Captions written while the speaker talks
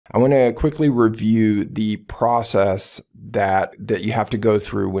I want to quickly review the process that you have to go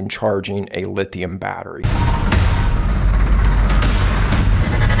through when charging a lithium battery.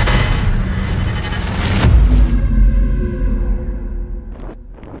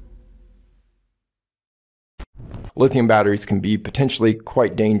 Lithium batteries can be potentially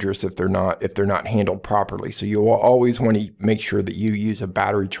quite dangerous if they're not handled properly. So you will always want to make sure that you use a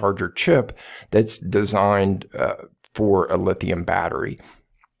battery charger chip that's designed for a lithium battery,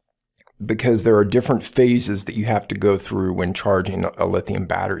 because there are different phases that you have to go through when charging a lithium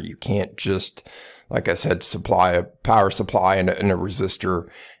battery. You can't just, like I said, supply a power supply and a resistor.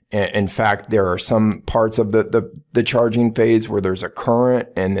 In fact, there are some parts of the charging phase where there's a current,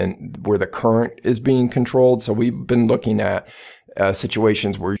 and then where the current is being controlled. So we've been looking at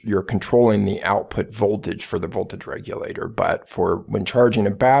situations where you're controlling the output voltage for the voltage regulator. But for when charging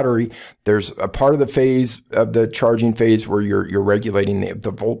a battery, there's a part of the phase of the charging phase where you're regulating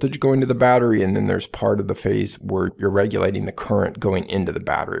the voltage going to the battery, and then there's part of the phase where you're regulating the current going into the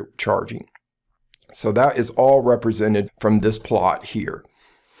battery charging. So that is all represented from this plot here.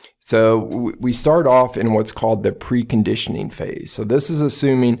 So we start off in what's called the preconditioning phase. So this is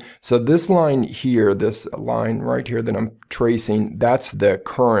assuming, so this line here, this line right here that I'm tracing, that's the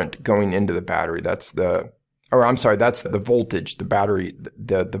current going into the battery. That's the voltage, the battery,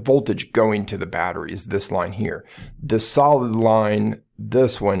 the voltage going to the battery is this line here. The solid line,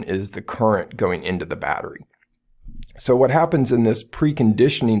 this one, is the current going into the battery. So what happens in this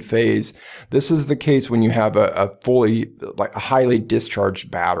preconditioning phase, this is the case when you have a highly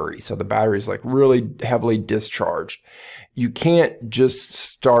discharged battery. So the battery is like really heavily discharged. You can't just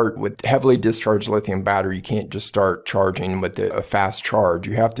start with heavily discharged lithium battery. You can't just start charging with a fast charge.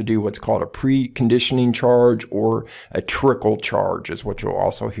 You have to do what's called a preconditioning charge, or a trickle charge is what you'll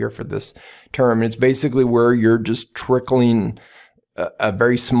also hear for this term. And it's basically where you're just trickling a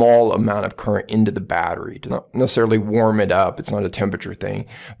very small amount of current into the battery to not necessarily warm it up. It's not a temperature thing,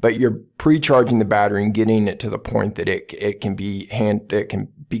 but you're pre-charging the battery and getting it to the point that it can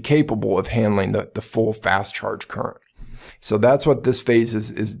be capable of handling the full fast charge current. So that's what this phase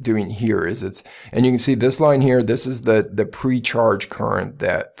is doing here. And you can see this line here. This is the pre-charge current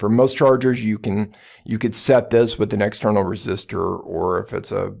that for most chargers you could set this with an external resistor, or if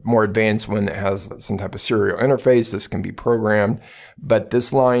it's a more advanced one that has some type of serial interface, this can be programmed. But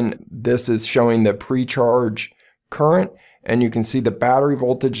this line, this is showing the pre-charge current, and you can see the battery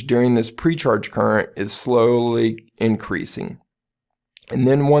voltage during this pre-charge current is slowly increasing. And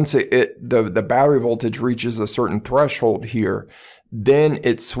then once the battery voltage reaches a certain threshold here, then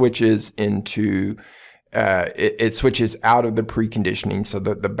it switches into it switches out of the preconditioning, so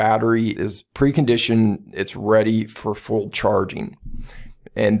that the battery is preconditioned, it's ready for full charging.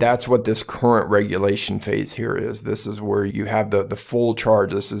 And that's what this current regulation phase here is. This is where you have the full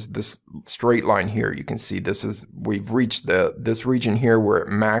charge. This is this straight line here. You can see we've reached this region here where at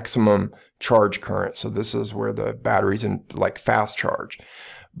maximum charge current. So this is where the battery's in like fast charge.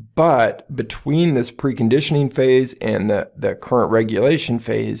 But between this preconditioning phase and the current regulation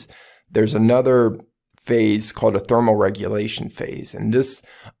phase, there's another phase called a thermoregulation phase. And this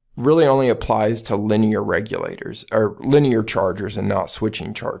really only applies to linear regulators or linear chargers, and not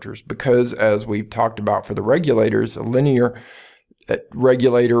switching chargers, because as we've talked about for the regulators, a linear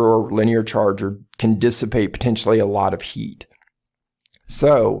regulator or linear charger can dissipate potentially a lot of heat.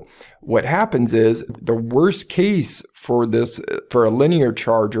 So what happens is, the worst case for a linear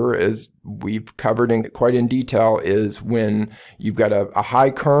charger, as we've covered quite in detail, is when you've got a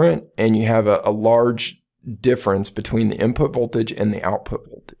high current and you have a large difference between the input voltage and the output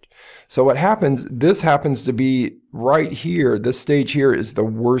voltage. So what happens, this happens to be right here, this stage here is the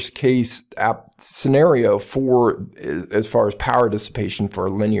worst case scenario as far as power dissipation for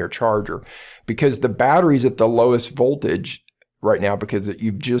a linear charger, because the battery's at the lowest voltage right now, because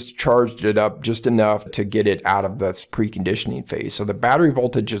you've just charged it up just enough to get it out of this preconditioning phase. So the battery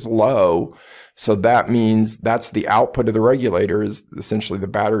voltage is low. So that means that's the output of the regulator, is essentially the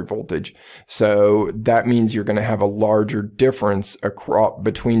battery voltage. So that means you're going to have a larger difference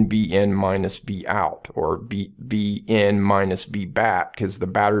between V in minus V out, or V in minus V back, because the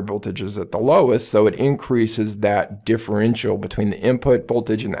battery voltage is at the lowest. So it increases that differential between the input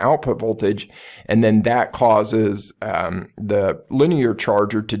voltage and the output voltage. And then that causes the linear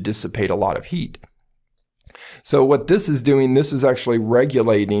charger to dissipate a lot of heat. So what this is doing, this is actually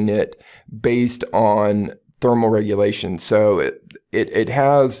regulating it based on thermoregulation. So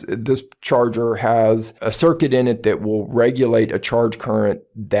this charger has a circuit in it that will regulate a charge current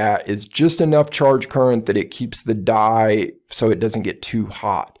that is just enough charge current that it keeps the die so it doesn't get too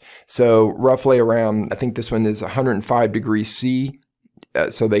hot. So roughly around, I think this one is 105 degrees C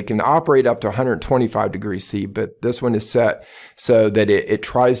so they can operate up to 125 degrees C, but this one is set so that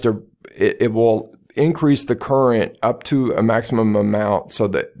it will increase the current up to a maximum amount so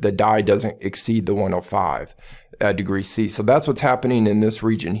that the die doesn't exceed the 105 degrees C. So that's what's happening in this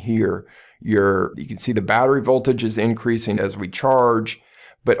region here. You can see the battery voltage is increasing as we charge,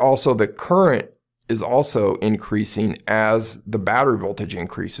 but also the current is also increasing as the battery voltage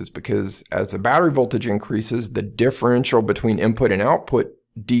increases, because as the battery voltage increases, the differential between input and output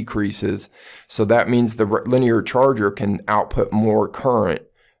decreases. So that means the linear charger can output more current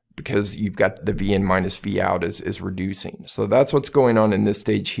because you've got the V in minus V out is reducing. So that's what's going on in this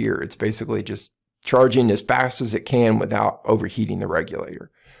stage here. It's basically just charging as fast as it can without overheating the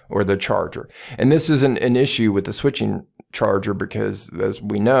regulator or the charger. And this isn't an issue with the switching charger because, as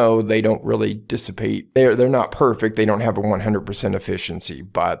we know, they don't really dissipate. They're not perfect. They don't have a 100% efficiency,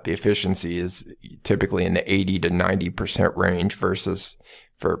 but the efficiency is typically in the 80 to 90% range versus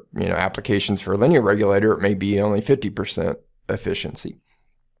for applications for a linear regulator, it may be only 50% efficiency.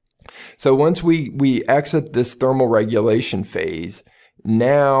 So once we exit this thermoregulation phase,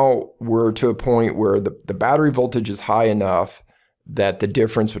 now we're to a point where the battery voltage is high enough that the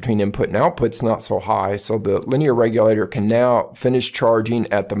difference between input and output is not so high. So the linear regulator can now finish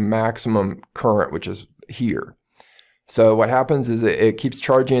charging at the maximum current, which is here. So what happens is it keeps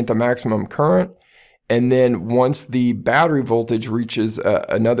charging at the maximum current. And then once the battery voltage reaches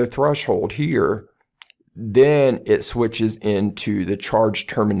another threshold here, then it switches into the charge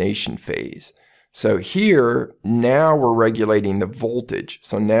termination phase. So here, now we're regulating the voltage.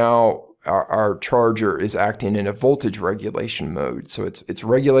 So now our charger is acting in a voltage regulation mode. So it's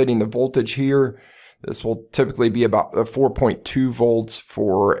regulating the voltage here. This will typically be about 4.2 volts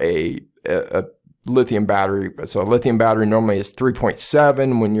for a lithium battery. So a lithium battery normally is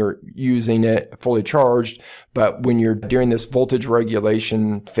 3.7 when you're using it fully charged. But when you're during this voltage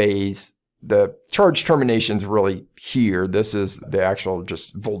regulation phase, the charge termination is really here. This is the actual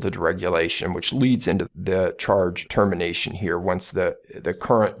just voltage regulation, which leads into the charge termination here once the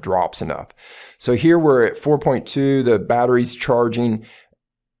current drops enough. So here we're at 4.2, the battery's charging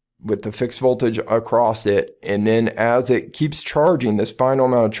with the fixed voltage across it. And then as it keeps charging, this final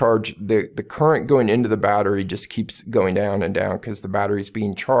amount of charge, the current going into the battery just keeps going down and down because the battery's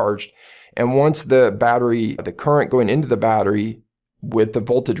being charged. And once the current going into the battery with the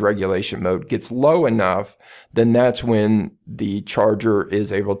voltage regulation mode gets low enough, then that's when the charger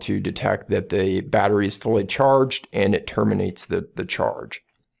is able to detect that the battery is fully charged and it terminates the charge.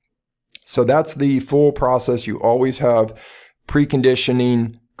 So that's the full process. You always have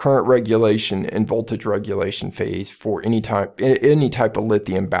preconditioning, current regulation, and voltage regulation phase for any type of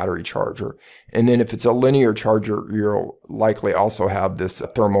lithium battery charger. And then if it's a linear charger, you'll likely also have this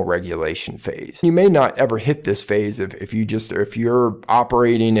thermoregulation phase. You may not ever hit this phase if you're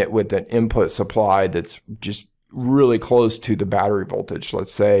operating it with an input supply that's just really close to the battery voltage.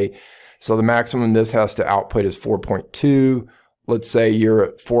 Let's say, so the maximum this has to output is 4.2. Let's say you're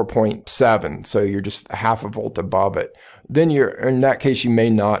at 4.7, so you're just half a volt above it. Then in that case, you may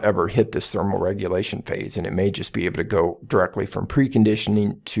not ever hit this thermoregulation phase, and it may just be able to go directly from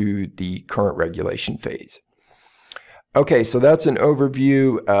preconditioning to the current regulation phase. Okay, so that's an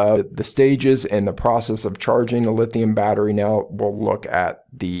overview of the stages and the process of charging a lithium battery. Now we'll look at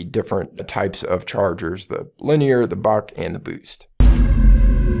the different types of chargers, the linear, the buck, and the boost.